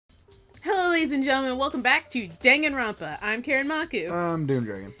ladies and gentlemen, welcome back to Danganronpa. I'm Karen Maku. I'm Doom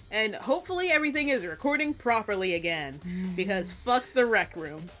Dragon. And hopefully everything is recording properly again. Because fuck the rec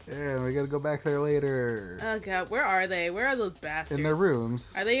room. Yeah, we gotta go back there later. Oh god, where are they? Where are those bastards? In their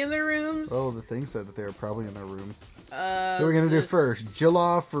rooms. Are they in their rooms? Oh, the thing said that they were probably in their rooms. What are we gonna do first?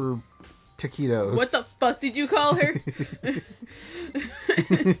 Jillof or taquitos? What the fuck did you call her?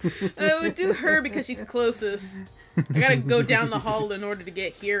 I would do her because she's closest. I gotta go down the hall in order to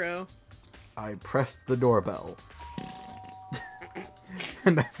get Hero. I pressed the doorbell.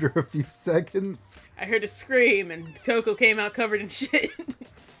 And after a few seconds... I heard a scream and Toko came out covered in shit.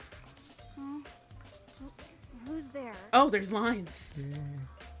 Who's there? Oh, there's lines.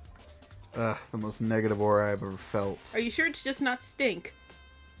 The most negative aura I've ever felt. Are you sure it's just not stink?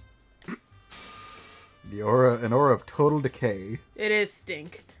 An aura of total decay. It is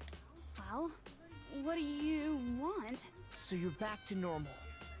stink. Well, what do you want? So you're back to normal.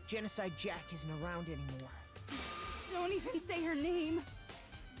 Genocide Jack isn't around anymore. Don't even say her name.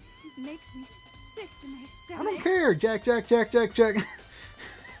 It makes me sick to my stomach. I don't care. Jack.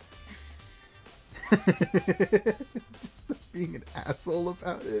 Just stop being an asshole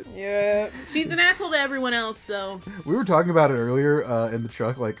about it. Yeah. She's an asshole to everyone else, so. We were talking about it earlier in the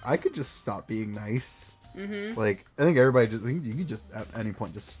truck. Like, I could just stop being nice. Mm-hmm. Like, I think everybody you could just at any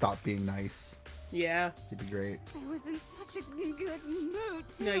point just stop being nice. Yeah. It'd be great. I was in such a good mood,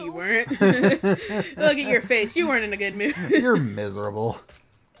 too. No, you weren't. Look at your face. You weren't in a good mood. You're miserable.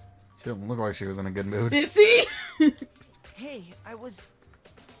 She didn't look like she was in a good mood. You see? Hey, I was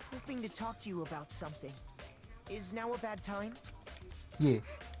hoping to talk to you about something. Is now a bad time? Yeah.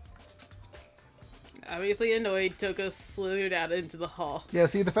 Obviously annoyed, Toko slithered out into the hall. Yeah,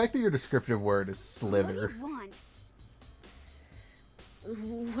 see, the fact that your descriptive word is What slither. do you want?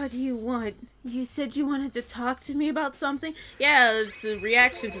 What do you want? You said you wanted to talk to me about something? Yeah, it's a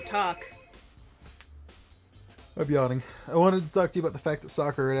reaction to talk. I'm yawning. I wanted to talk to you about the fact that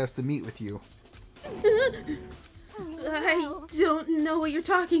Sakura had asked to meet with you. I don't know what you're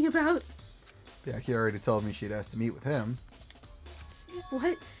talking about. Becky already told me she'd asked to meet with him.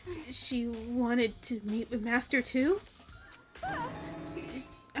 What? She wanted to meet with Master too?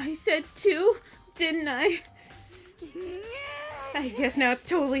 I said two, didn't I? I guess now it's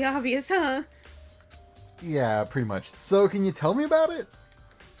totally obvious, huh? Yeah, pretty much. So, can you tell me about it?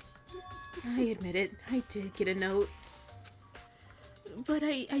 I admit it, I did get a note. But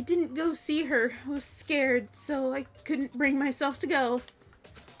I didn't go see her. I was scared, so I couldn't bring myself to go.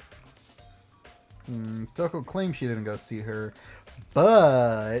 Toko claims she didn't go see her,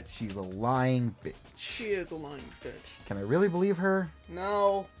 but she's a lying bitch. She is a lying bitch. Can I really believe her?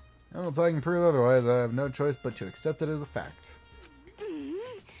 No. Well, until I can prove otherwise, I have no choice but to accept it as a fact.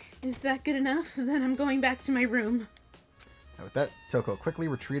 Is that good enough? Then I'm going back to my room. And with that, Toko quickly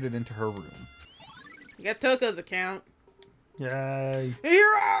retreated into her room. You got Toko's account. Yay.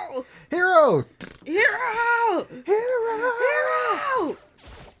 Hero! Hero! Hero! Hero! Hero!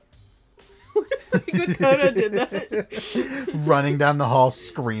 What if Makoto did that? Running down the hall,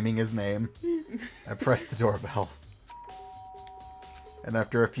 screaming his name. I pressed the doorbell. And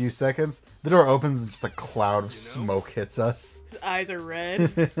after a few seconds, the door opens and just a cloud of smoke hits us. His eyes are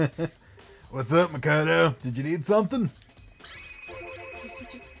red. What's up, Makoto? Did you need something? It's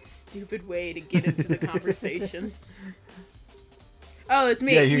such a stupid way to get into the conversation. Oh, it's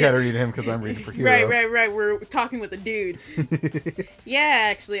me. Yeah, you gotta read him because I'm reading for Hero. Right. We're talking with the dudes. Yeah,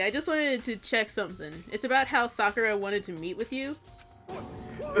 actually, I just wanted to check something. It's about how Sakura wanted to meet with you.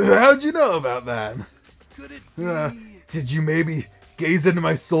 How'd you know about that? Could it be? Did you maybe gaze into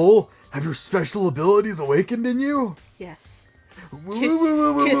my soul? Have your special abilities awakened in you? Yes.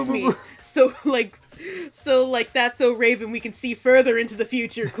 Kiss me. So like that's so Raven we can see further into the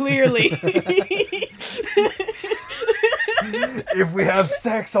future, clearly. If we have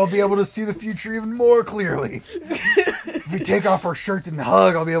sex, I'll be able to see the future even more clearly. If we take off our shirts and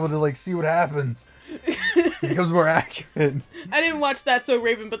hug, I'll be able to like see what happens. It becomes more accurate. I didn't watch That So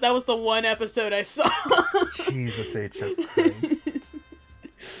Raven, but that was the one episode I saw. Jesus H. Christ.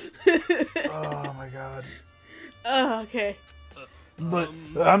 Oh my god. Oh, okay. But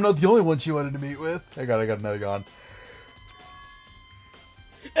I'm not the only one she wanted to meet with. I got another yawn.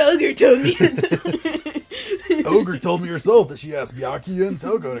 Ogre told me. Ogre told me herself that she asked Byakuya and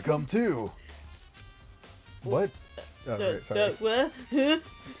Toko to come too. What? Oh, right, sorry. What?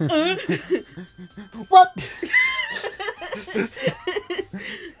 What?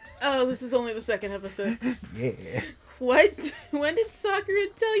 Oh, this is only the second episode. Yeah. What? When did Sakura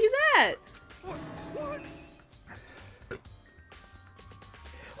tell you that?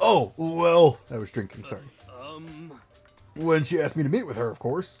 Oh, well, I was drinking, sorry. When she asked me to meet with her, of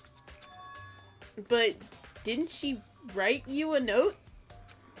course. But didn't she write you a note?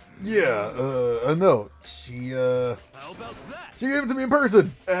 Yeah, a note. She How about that? gave it to me in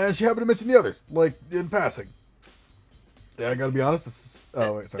person, and she happened to mention the others, like, in passing. Yeah, I gotta be honest, it's...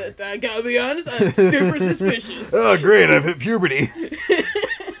 Oh, wait, sorry. I gotta be honest, I'm super suspicious. Oh, great, I've hit puberty.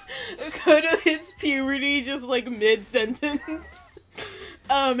 Kodo hits puberty just like mid-sentence.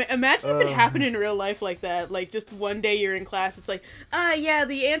 Imagine if it happened in real life like that. Like, just one day you're in class, it's like, yeah,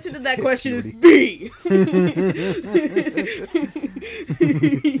 the answer to that question is B.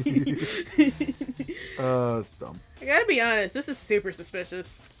 It's dumb. I gotta be honest, this is super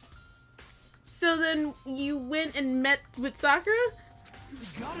suspicious. So then you went and met with Sakura? You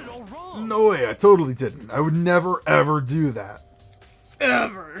got it all wrong. No way, I totally didn't. I would never, ever do that.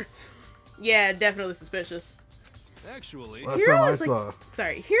 Ever. Yeah, definitely suspicious. Actually, Last time I Hero's like, saw...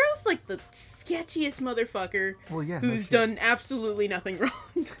 sorry, Hero's like the sketchiest motherfucker Well, yeah, who's done absolutely nothing wrong.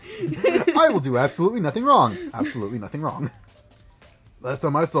 I will do absolutely nothing wrong. Absolutely nothing wrong. Last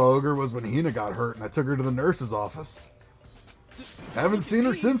time I saw Ogre was when Hina got hurt and I took her to the nurse's office. Haven't seen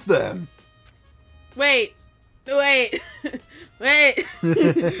her since then. Wait.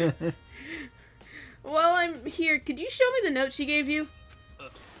 While I'm here, could you show me the note she gave you?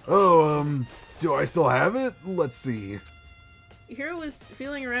 Oh, do I still have it? Let's see. Hero was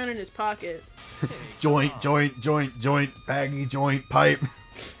feeling around in his pocket. Joint, baggy, joint, pipe.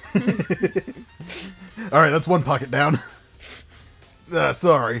 Alright, that's one pocket down.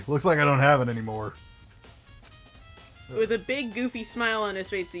 Sorry, looks like I don't have it anymore. With a big goofy smile on his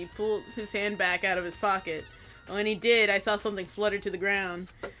face, he pulled his hand back out of his pocket. When he did, I saw something flutter to the ground.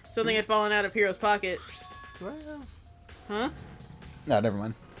 Something had fallen out of Hero's pocket. Do I have... Huh? No, never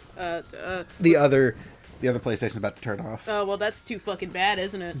mind. The other PlayStation's about to turn off. Oh, well, that's too fucking bad,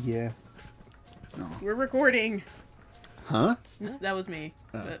 isn't it? Yeah. We're recording. Huh? That was me.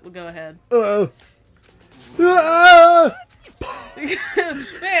 But we'll go ahead.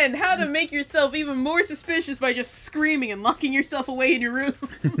 Man, how to make yourself even more suspicious by just screaming and locking yourself away in your room.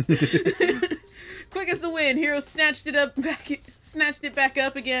 Quick as the wind, Hero snatched it back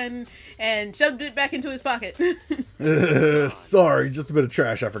up again and shoved it back into his pocket. Sorry, just a bit of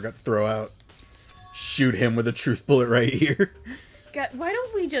trash I forgot to throw out. Shoot him with a truth bullet right here. God, why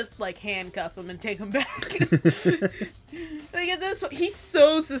don't we just, like, handcuff him and take him back? Like, at this point, he's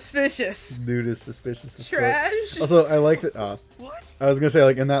so suspicious. Dude is suspicious as fuck. Trash. Also, I like that. what? I was gonna say,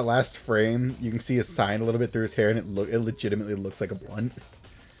 like, in that last frame, you can see a sign a little bit through his hair, and it legitimately looks like a blunt.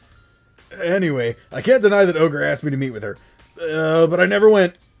 Anyway, I can't deny that Ogre asked me to meet with her, but I never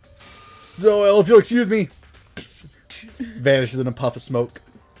went. So, if you'll excuse me, vanishes in a puff of smoke.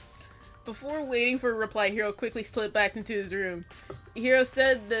 Before waiting for a reply, Hero quickly slipped back into his room. Hero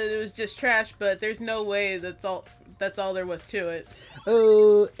said that it was just trash, but there's no way that's all there was to it.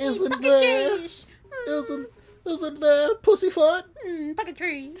 Oh, isn't there pussy fart? Pocket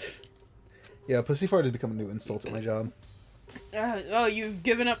tree. Yeah, pussy fart has become a new insult at my job. Oh, you've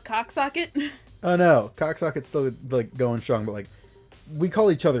given up cocksocket? Oh no, cocksocket's still like going strong, but like we call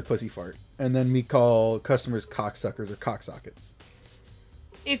each other pussy fart, and then we call customers cocksuckers or cocksockets.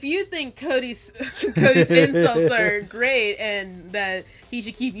 If you think Cody's insults are great and that he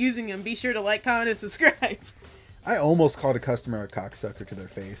should keep using them, be sure to like, comment, and subscribe. I almost called a customer a cocksucker to their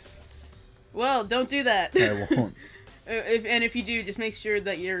face. Well, don't do that. I won't. If you do, just make sure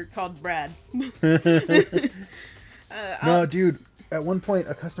that you're called Brad. No, dude. At one point,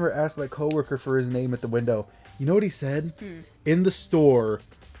 a customer asked my coworker for his name at the window. You know what he said? In the store,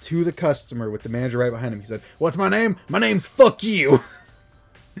 to the customer, with the manager right behind him, he said, "What's my name? My name's Fuck You."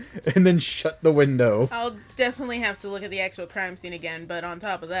 And then shut the window. I'll definitely have to look at the actual crime scene again, but on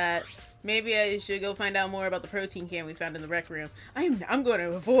top of that, maybe I should go find out more about the protein can we found in the rec room. I'm going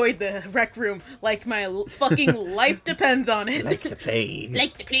to avoid the rec room like my fucking life depends on it. Like the plague.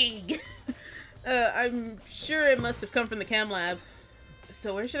 Like the plague. I'm sure it must have come from the chem lab.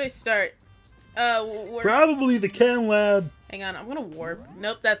 So where should I start? Probably the chem lab. Hang on, I'm gonna warp.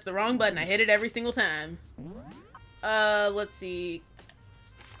 Nope, that's the wrong button. I hit it every single time. Let's see.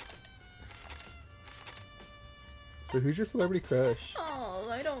 So who's your celebrity crush? Oh,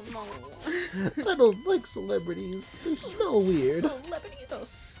 I don't know. I don't like celebrities. They smell weird. Celebrities are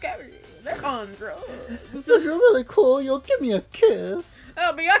scary. They're on drugs. If you're really cool, you'll give me a kiss.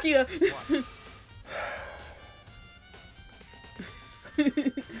 Oh, Miyaki!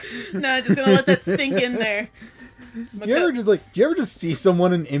 No, just gonna let that sink in there. Do you ever just see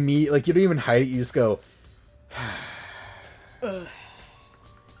someone and immediately, like, you don't even hide it, you just go, I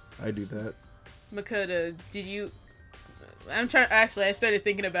do that. Makoto, did you... actually, I started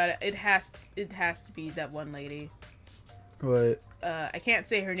thinking about it. It has to be that one lady. What? I can't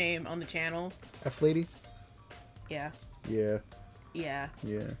say her name on the channel. F lady? Yeah. Yeah. Yeah.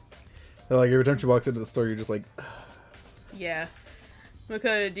 Yeah. Like every time she walks into the store, you're just like, Yeah.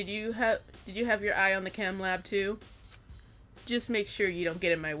 Makoto, did you have your eye on the chem lab too? Just make sure you don't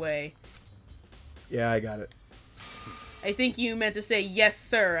get in my way. yeah, I got it. I think you meant to say, yes,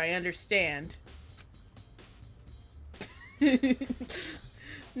 sir, I understand.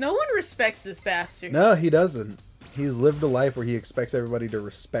 No one respects this bastard. No, he doesn't. He's lived a life where he expects everybody to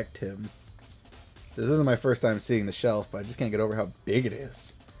respect him. This isn't my first time seeing the shelf, but I just can't get over how big it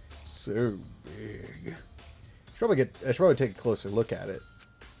is. So big. I should probably take a closer look at it.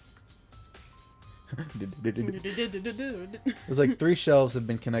 It was like 3 shelves have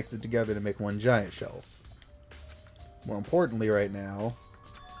been connected together to make one giant shelf. More importantly right now,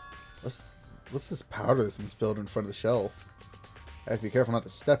 what's this powder that's been spilled in front of the shelf? I have to be careful not to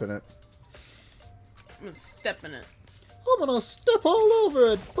step in it. I'm gonna step in it. I'm gonna step all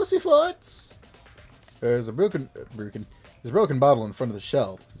over it, pussy farts. There's a broken bottle in front of the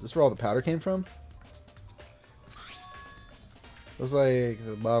shelf. Is this where all the powder came from? Looks like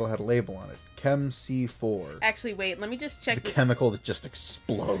the bottle had a label on it. Chem C4. Actually, wait, let me just check It's the chemical that just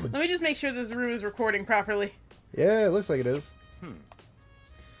explodes. Let me just make sure this room is recording properly. Yeah, it looks like it is.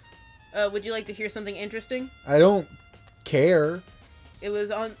 Would you like to hear something interesting? I don't care. It was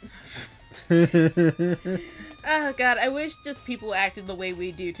on... Oh god, I wish just people acted the way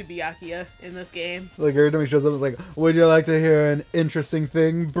we do to Byakuya in this game. Like every time he shows up, it's like, would you like to hear an interesting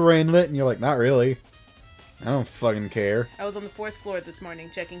thing, brainlet? And you're like, not really. I don't fucking care. I was on the 4th floor this morning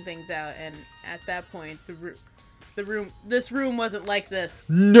checking things out, and at that point, this room wasn't like this.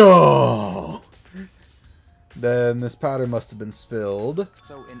 No! Then this powder must have been spilled.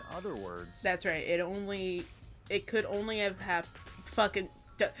 So in other words, That's right. It could only have fucking.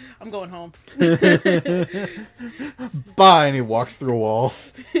 I'm going home. Bye! And he walks through a wall.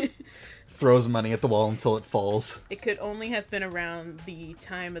 Throws money at the wall until it falls. It could only have been around the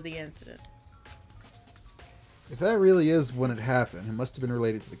time of the incident. If that really is when it happened, it must have been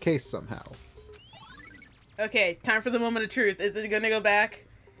related to the case somehow. Okay, time for the moment of truth. Is it gonna go back?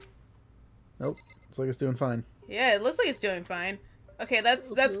 Nope. Looks like it's doing fine. Yeah, it looks like it's doing fine. Okay, that's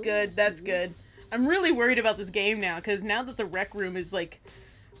good. That's good. I'm really worried about this game now, because now that the rec room is like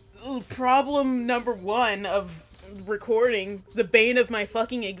problem number 1 of recording, the bane of my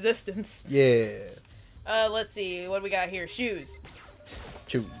fucking existence. Yeah. Let's see, what do we got here? Shoes.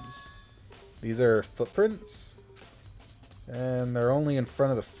 Choose. These are footprints. And they're only in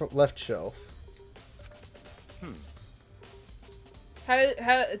front of the left shelf. How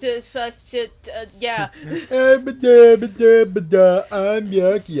to fuck shit, yeah. I'm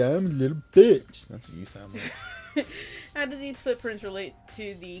yucky, I'm a little bitch. That's what you sound like. How do these footprints relate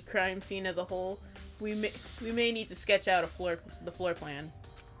to the crime scene as a whole? We may need to sketch out the floor plan.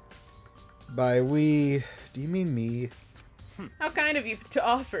 By we, do you mean me? How kind of you to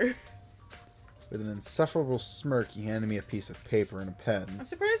offer. With an insufferable smirk, he handed me a piece of paper and a pen. I'm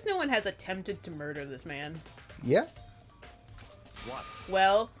surprised no one has attempted to murder this man. Yeah? what?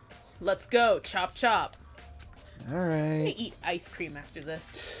 Well, let's go. Chop chop. I'm gonna Alright. eat ice cream after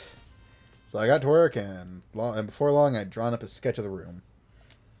this. So I got to work, and before long, I'd drawn up a sketch of the room.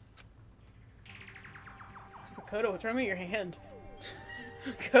 Makoto, what's wrong with your hand?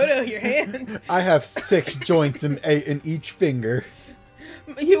 Makoto, your hand. I have 6 joints in each finger.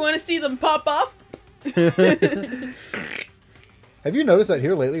 You want to see them pop off? Have you noticed that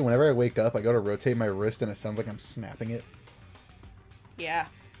here lately, whenever I wake up, I go to rotate my wrist, and it sounds like I'm snapping it? Yeah.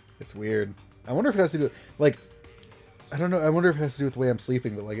 It's weird. I wonder if it has to do with, like, I don't know. I wonder if it has to do with the way I'm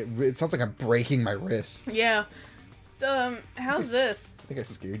sleeping, but like it sounds like I'm breaking my wrist. Yeah. So, how's this? I think I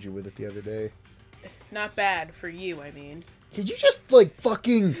scared you with it the other day. Not bad for you, I mean. Could you just like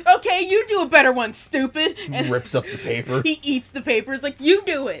fucking Okay, you do a better one, stupid. And rips up the paper? he eats the paper. It's like, you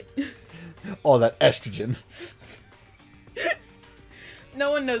do it. All that estrogen.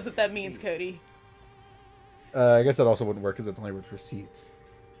 No one knows what that means, Cody. I guess that also wouldn't work because that's only with receipts.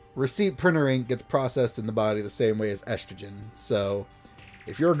 Receipt printer ink gets processed in the body the same way as estrogen. So,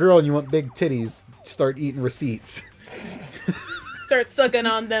 if you're a girl and you want big titties, start eating receipts. Start sucking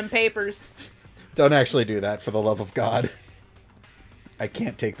on them papers. Don't actually do that, for the love of God. I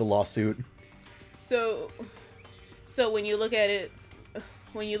can't take the lawsuit. So when you look at it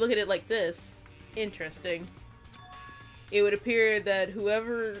like this, interesting. It would appear that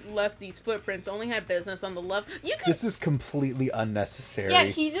whoever left these footprints only had business on the left. You could. This is completely unnecessary. Yeah,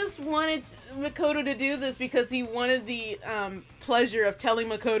 he just wanted Makoto to do this because he wanted the pleasure of telling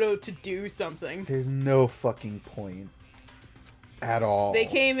Makoto to do something. There's no fucking point. At all. They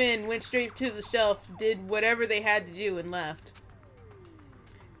came in, went straight to the shelf, did whatever they had to do, and left.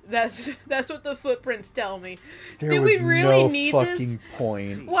 That's what the footprints tell me. There Did was we really no need fucking this?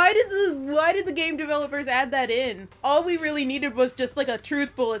 point. Why did the game developers add that in? All we really needed was just like a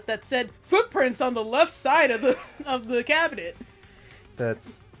truth bullet that said footprints on the left side of the cabinet.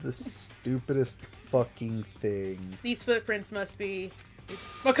 That's the stupidest fucking thing. These footprints must be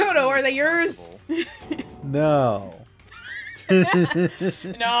It's Makoto. Are they yours? No.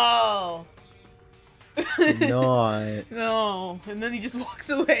 No. Not. No. And then he just walks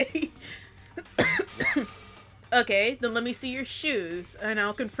away. Okay, then let me see your shoes, and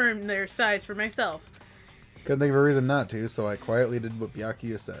I'll confirm their size for myself. Couldn't think of a reason not to, so I quietly did what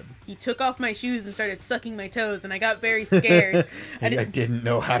Byakuya said. He took off my shoes and started sucking my toes, and I got very scared. I didn't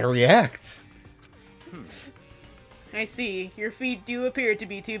know how to react. I see. Your feet do appear to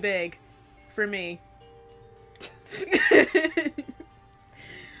be too big. For me.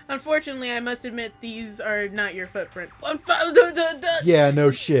 Unfortunately, I must admit these are not your footprint. Yeah, no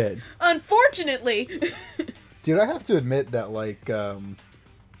shit. Unfortunately! Dude, I have to admit that, like,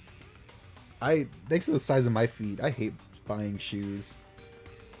 thanks to the size of my feet, I hate buying shoes.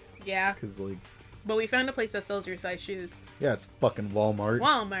 Yeah, Because, like, but we found a place that sells your size shoes. yeah, it's fucking Walmart.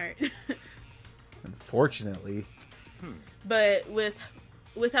 Walmart. Unfortunately. But with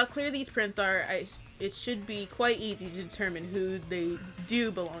how clear these prints are, it should be quite easy to determine who they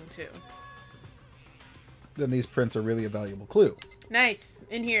do belong to. Then these prints are really a valuable clue. Nice.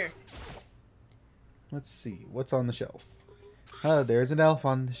 In here. Let's see. What's on the shelf? There's an elf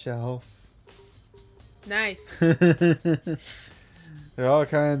on the shelf. Nice. There are all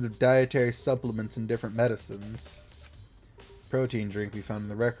kinds of dietary supplements and different medicines. Protein drink we found in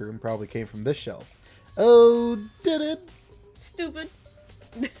the rec room probably came from this shelf. Oh, did it? Stupid.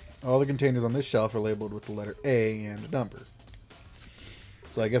 All the containers on this shelf are labeled with the letter A and a number.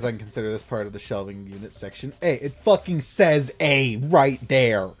 So I guess I can consider this part of the shelving unit section A. It fucking says A right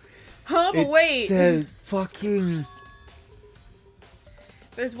there. Huh, but It wait. says fucking...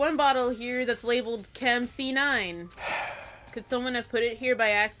 There's one bottle here that's labeled Chem C9. Could someone have put it here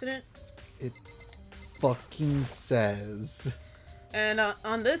by accident? It fucking says... And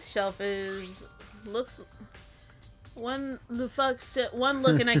on this shelf looks one look,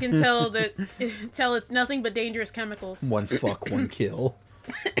 and I can tell it's nothing but dangerous chemicals. One fuck, one kill.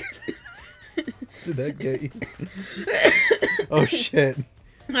 Did that get you? Oh shit.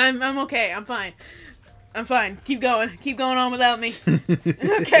 I'm okay. I'm fine. I'm fine. Keep going. Keep going on without me.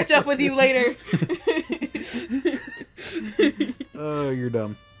 I'll catch up with you later. Oh, you're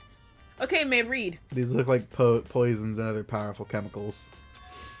dumb. Okay, man, read. These look like poisons and other powerful chemicals.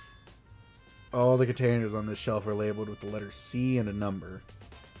 All the containers on this shelf are labeled with the letter C and a number.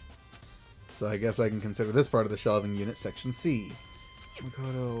 So I guess I can consider this part of the shelving unit section C.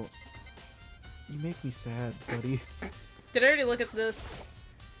 Makoto, you make me sad, buddy. Did I already look at this?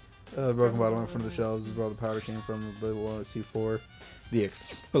 The broken bottle in front of the shelves is where all the powder came from. C4. The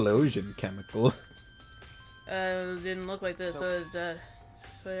explosion chemical. Didn't look like this. So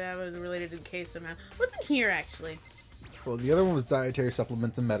that was related to the case somehow. What's in here, actually? Well, the other one was dietary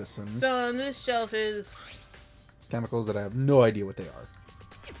supplements and medicine. So on this shelf is... Chemicals that I have no idea what they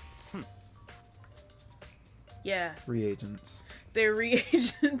are. Yeah. Reagents. They're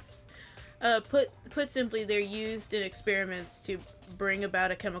reagents. Put simply, they're used in experiments to bring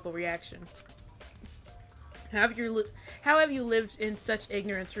about a chemical reaction. How have you lived in such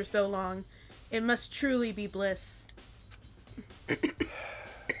ignorance for so long? It must truly be bliss.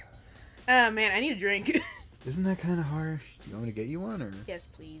 Oh man, I need a drink. Isn't that kind of harsh? Do you want me to get you one, or Yes,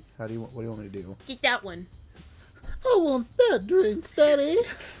 please. what do you want me to do? Get that one. I want that drink, Daddy.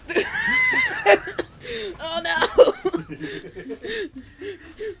 Oh no!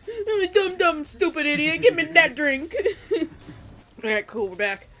 Dumb, stupid idiot! Give me that drink. All right, cool. We're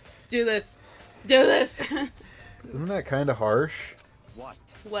back. Let's do this. Do this. Isn't that kind of harsh? What?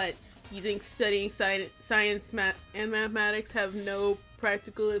 What? You think studying science, math, and mathematics have no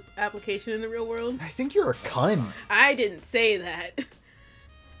practical application in the real world? I think you're a cunt. I didn't say that.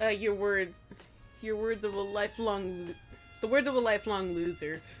 Your words of a lifelong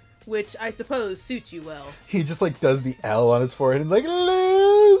loser, which I suppose suits you well. He just like does the L on his forehead and is like,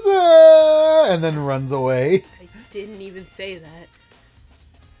 loser, and then runs away. I didn't even say that.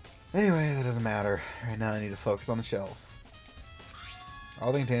 Anyway, that doesn't matter. Right now I need to focus on the shelf.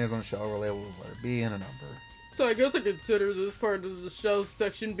 All the containers on the shelf were labeled with letter B and a number. So I guess I consider this part of the shelf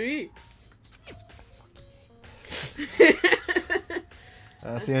section B. I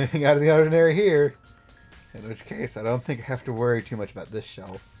don't see anything out of the ordinary here. In which case, I don't think I have to worry too much about this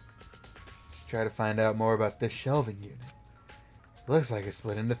shelf. Just try to find out more about this shelving unit. Looks like it's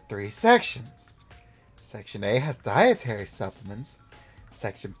split into 3 sections. Section A has dietary supplements.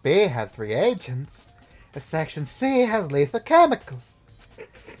 Section B has reagents. And Section C has lethal chemicals.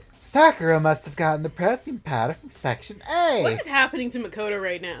 Sakura must have gotten the protein powder from Section A. What is happening to Makoto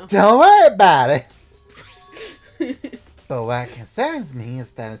right now? Don't worry about it. But what concerns me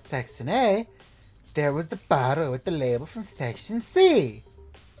is that in Section A, there was the bottle with the label from Section C.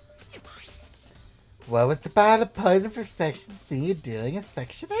 What was the bottle of poison from Section C doing in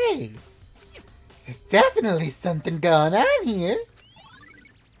Section A? There's definitely something going on here.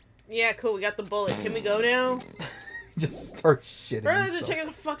 Yeah, cool. We got the bullet. Can we go now? Just start shitting Bro, himself. check out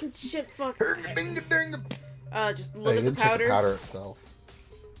the fucking shit. Fuck. Just Oh, look you at the didn't check powder. the powder itself.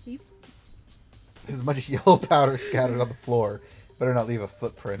 You- There's a bunch of yellow powder scattered on the floor. Better not leave a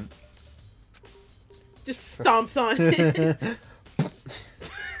footprint. Just stomps on it.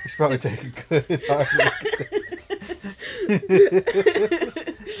 You should probably take a good hard look.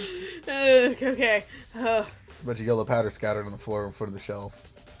 Okay. There's a bunch of yellow powder scattered on the floor in front of the shelf.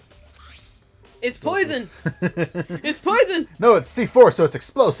 It's poison. It's poison. No, it's C4, so it's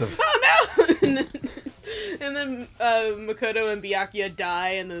explosive. Oh no! and then Makoto and Byakuya die,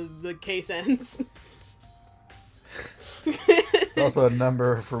 and the case ends. It's also a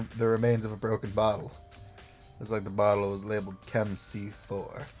number for the remains of a broken bottle. It's like the bottle was labeled Chem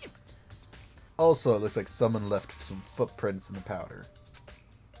C4. Also, it looks like someone left some footprints in the powder.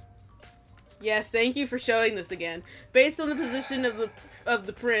 Yes, thank you for showing this again. Based on the position of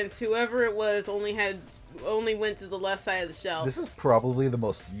the prints, whoever it was only went to the left side of the shelf. This is probably the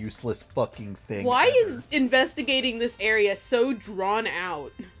most useless fucking thing Why ever. is investigating this area so drawn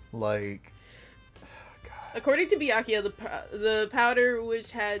out? Like, According to Byakuya, the powder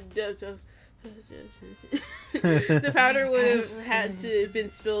which had the powder would have had to have been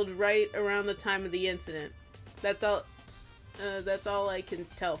spilled right around the time of the incident. That's all. That's all I can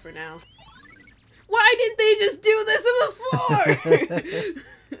tell for now. Why didn't they just do this before?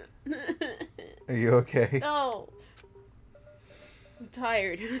 are you okay? No. I'm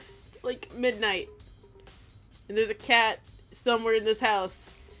tired. It's like midnight. And there's a cat somewhere in this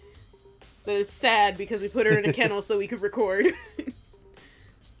house that is sad because we put her in a kennel so we could record.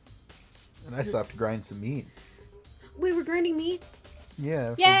 And I still have to grind some meat. We were grinding meat?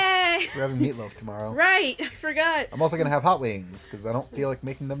 Yeah. Yay! We're having meatloaf tomorrow. Right! I forgot. I'm also going to have hot wings, because I don't feel like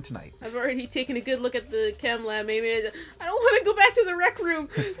making them tonight. I've already taken a good look at the chem lab. Maybe I don't want to go back to the rec room.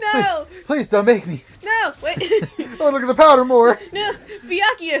 No! Please don't make me. No! Wait! Oh, look at the powder more. No!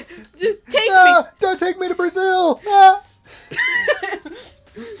 Byakuya! Just take Ah, don't take me to Brazil. Ah.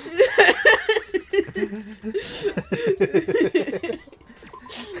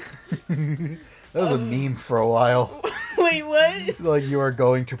 That was a meme for a while. Wait, what? Like, you are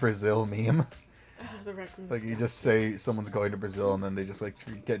going to Brazil meme. The rec room's Like, you just say someone's going to Brazil and then they just, like,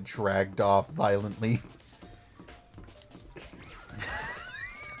 get dragged off violently.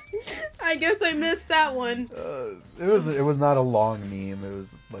 I guess I missed that one. It was not a long meme. It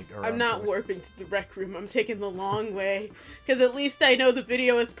was, like, around I'm not for, like, warping to the rec room. I'm taking the long way. Because at least I know the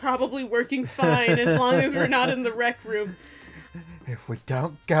video is probably working fine as long as we're not in the rec room. If we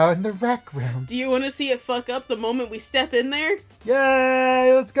don't go in the rec room. Do you want to see it fuck up the moment we step in there?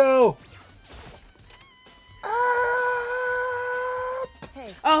 Yay! Let's go! Hey,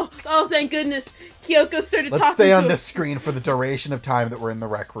 Oh, thank goodness. Kyoko started Let's talking stay to on him. this screen for the duration of time that we're in the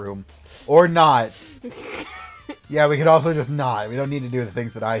rec room. Or not. Yeah, we could also just not. We don't need to do the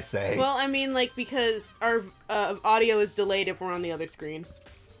things that I say. Well, I mean, like, because our audio is delayed if we're on the other screen.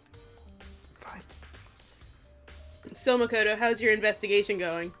 Fine. So, Makoto, how's your investigation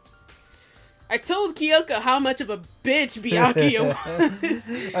going? I told Kyoko how much of a bitch Byakuya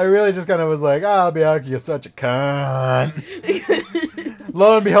was. I really just kind of was like, Byakuya, you're such a cunt.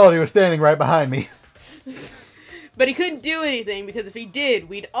 Lo and behold, he was standing right behind me. But he couldn't do anything, because if he did,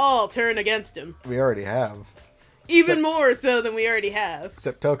 we'd all turn against him. We already have. Even more so than we already have.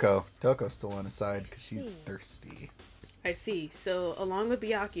 Except Toko. Toko's still on his side because she's thirsty. I see. So, along with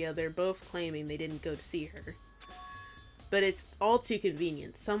Byakuya, they're both claiming they didn't go to see her. But it's all too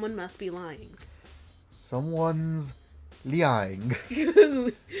convenient. Someone must be lying. Someone's lying.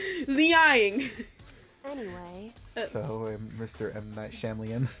 Lying. anyway, So, Mr. M. Night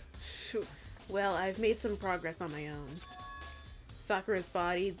Shyamalan. Well, I've made some progress on my own. Sakura's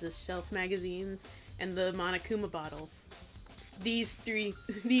body, the shelf magazines, and the Monokuma bottles. These three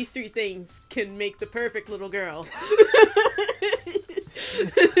things can make the perfect little girl.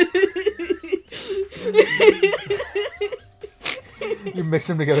 You mix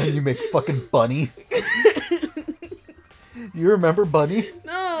them together and you make fucking Bunny. You remember Bunny?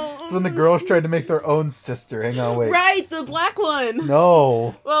 No. It's when the girls tried to make their own sister. Hang on, wait. Right, the black one.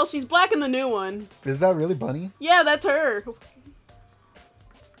 No. Well, she's black in the new one. Is that really Bunny? Yeah, that's her.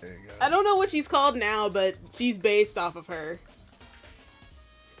 There you go. I don't know what she's called now, but she's based off of her.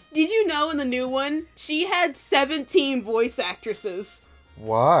 Did you know in the new one, she had 17 voice actresses?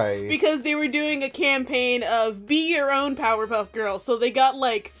 Why? Because they were doing a campaign of be your own Powerpuff Girl, so they got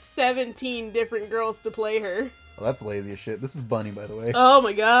like 17 different girls to play her. Well, that's lazy as shit. This is Bunny, by the way. Oh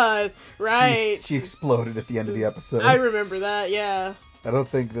my god, right. She exploded at the end of the episode. I remember that, yeah. I don't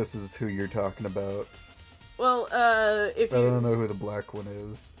think this is who you're talking about. Well, if I you... don't know who the black one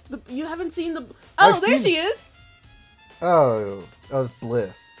is. You haven't seen the... I've Oh, there seen- she is! Oh, it's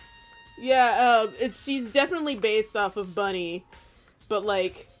Bliss. Yeah, she's definitely based off of Bunny, but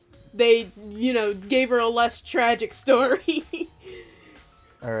like, they, gave her a less tragic story.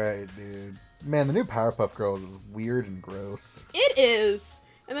 Alright, dude. Man, the new Powerpuff Girls is weird and gross. It is.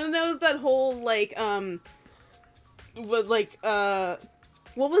 And then there was that whole, what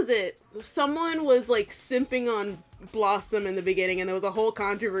was it? Someone was, simping on Blossom in the beginning, and there was a whole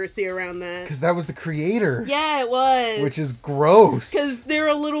controversy around that. Because that was the creator. Yeah, it was. Which is gross. Because they're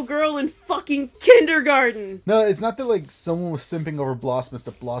a little girl in fucking kindergarten. No, it's not that, someone was simping over Blossom, it's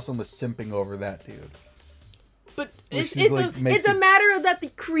that Blossom was simping over that dude. But Which it's a matter of that the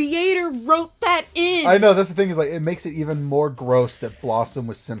creator wrote that in. I know, that's the thing, is, it makes it even more gross that Blossom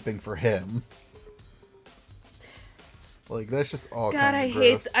was simping for him. That's just all God, kind of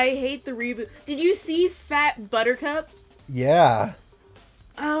gross. I hate the reboot. Did you see Fat Buttercup? Yeah.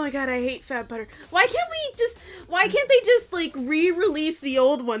 Oh my god, I hate Fat Butter. Why can't they just re-release the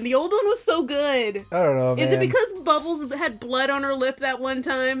old one? The old one was so good. I don't know, man. Is it because Bubbles had blood on her lip that one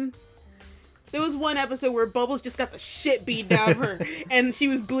time? There was one episode where Bubbles just got the shit beat out of her, and she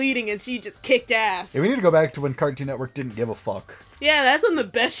was bleeding, and she just kicked ass. Yeah, we need to go back to when Cartoon Network didn't give a fuck. Yeah, that's when the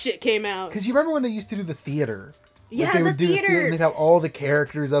best shit came out. Because you remember when they used to do the theater? Yeah, they the would do theater. And they'd have all the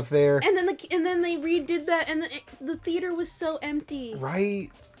characters up there. And then they redid that, and the theater was so empty. Right?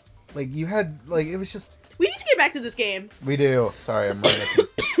 You had, it was just... We need to get back to this game. We do. Sorry, I'm running.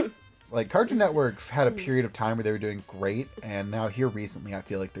 Cartoon Network had a period of time where they were doing great, and now here recently, I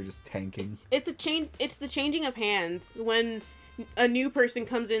feel like they're just tanking. It's the changing of hands. When a new person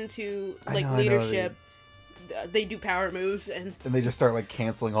comes into leadership, they do power moves, and they just start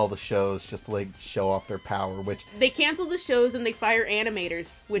canceling all the shows just to show off their power, which they cancel the shows and they fire animators,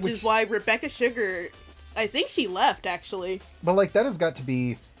 which is why Rebecca Sugar, I think she left actually. But that has got to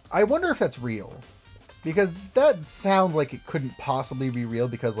be. I wonder if that's real, because that sounds like it couldn't possibly be real.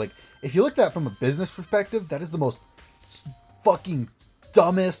 Because if you look at that from a business perspective, that is the most fucking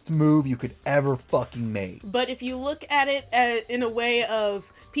dumbest move you could ever fucking make. But if you look at it in a way of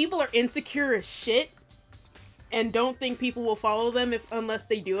people are insecure as shit and don't think people will follow them unless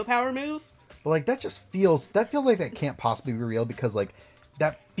they do a power move. But that feels like that can't possibly be real, because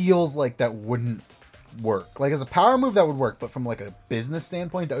that feels like that wouldn't work. As a power move that would work, but from a business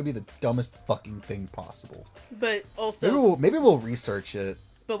standpoint, that would be the dumbest fucking thing possible. But also maybe we'll research it.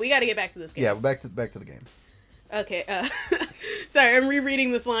 But we got to get back to this game. Yeah, back to the game. Okay, sorry, I'm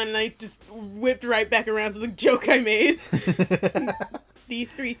rereading this line and I just whipped right back around to the joke I made.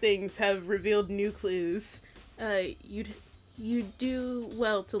 These 3 things have revealed new clues. You'd do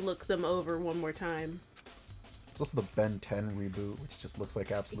well to look them over one more time. It's also the Ben 10 reboot, which just looks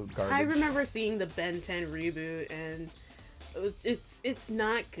like absolute garbage. I remember seeing the Ben 10 reboot, and it's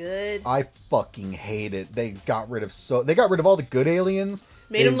not good. I fucking hate it. They got rid of all the good aliens.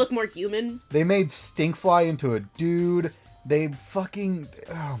 Made him look more human. They made Stinkfly into a dude. They fucking...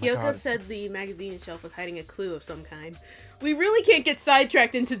 Oh my Kyoko God. said the magazine shelf was hiding a clue of some kind. We really can't get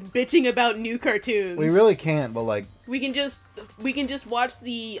sidetracked into bitching about new cartoons. We really can't, but we can just watch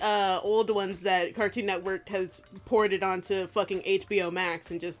the old ones that Cartoon Network has ported onto fucking HBO Max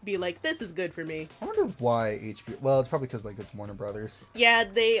and just be like, this is good for me. I wonder why HBO... Well, it's probably because it's Warner Brothers. Yeah,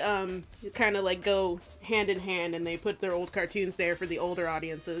 they kind of go hand in hand, and they put their old cartoons there for the older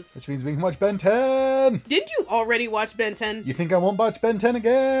audiences. Which means we can watch Ben 10! Didn't you already watch Ben 10? You think I won't watch Ben 10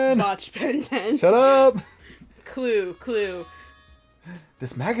 again? Watch Ben 10. Shut up! Clue.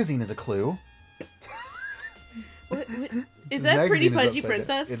 This magazine is a clue. What is that Pretty Pudgy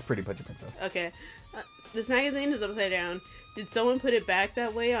Princess? It's Pretty Pudgy Princess. Okay. This magazine is upside down. Did someone put it back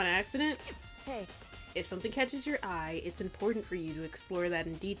that way on accident? Hey, If something catches your eye, it's important for you to explore that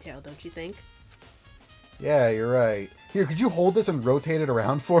in detail, don't you think? Yeah, you're right. Here, could you hold this and rotate it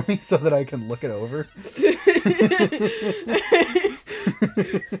around for me so that I can look it over?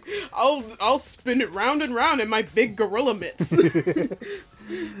 I'll spin it round and round in my big gorilla mitts.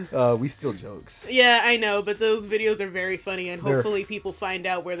 We steal jokes. Yeah, I know, but those videos are very funny, and They're- hopefully people find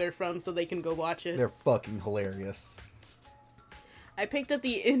out where they're from so they can go watch it. They're fucking hilarious. I picked up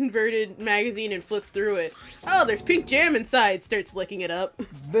the inverted magazine and flipped through it. Oh, there's pink jam inside! Starts licking it up.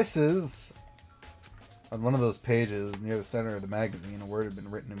 This is... On one of those pages near the center of the magazine, a word had been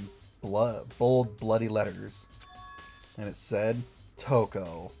written in bold, bloody letters. And it said,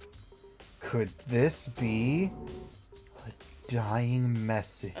 Toko. Could this be a dying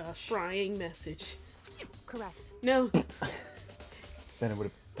message? A frying message. Correct. No. Then it would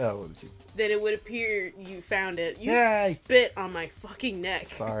have... Oh, what did you... Then it would appear you found it. You Yay. spit on my fucking neck.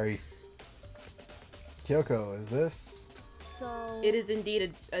 Sorry. Kyoko, is this... So It is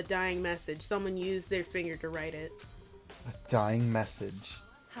indeed a dying message. Someone used their finger to write it. a dying message?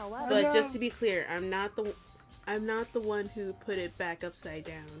 however, But just to be clear, I'm not the one who put it back upside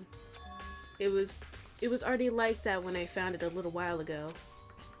down. It was already like that when I found it a little while ago.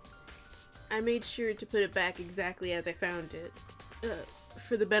 I made sure to put it back exactly as I found it,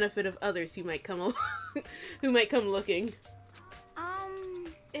 for the benefit of others who might come who might come looking.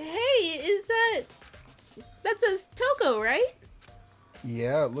 Hey, is that says Toko, right?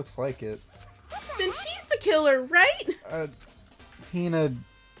 Yeah, it looks like it. Then she's the killer, right? Hina,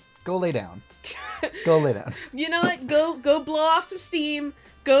 go lay down. Go lay down. You know what? Go blow off some steam.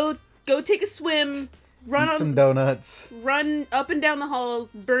 Go take a swim. Eat some donuts. Run up and down the halls.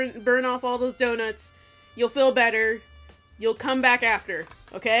 Burn off all those donuts. You'll feel better. You'll come back after.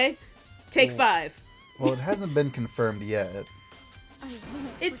 Okay? Take 5. Well, it hasn't been confirmed yet.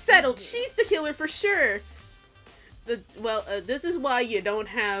 It's settled. She's the killer for sure. This is why you don't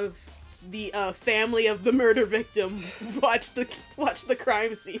have the family of the murder victim watch the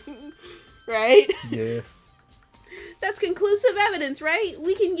crime scene, right? Yeah. That's conclusive evidence, right?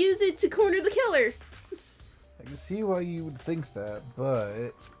 We can use it to corner the killer. I can see why you would think that, but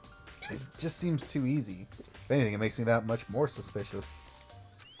it just seems too easy. If anything, it makes me that much more suspicious.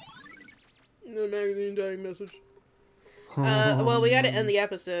 No magazine dying message. Well, we gotta end the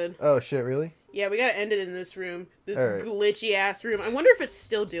episode. Oh, shit, really? Yeah, we gotta end it in this room. This Alright. glitchy ass room. I wonder if it's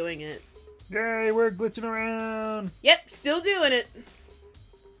still doing it. Yay, we're glitching around! Yep, still doing it.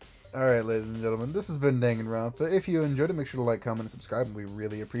 Alright, ladies and gentlemen, this has been Danganronpa. If you enjoyed it, make sure to like, comment, and subscribe, and we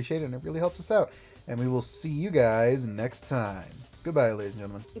really appreciate it, and it really helps us out. And we will see you guys next time. Goodbye, ladies and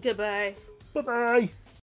gentlemen. Goodbye. Bye-bye!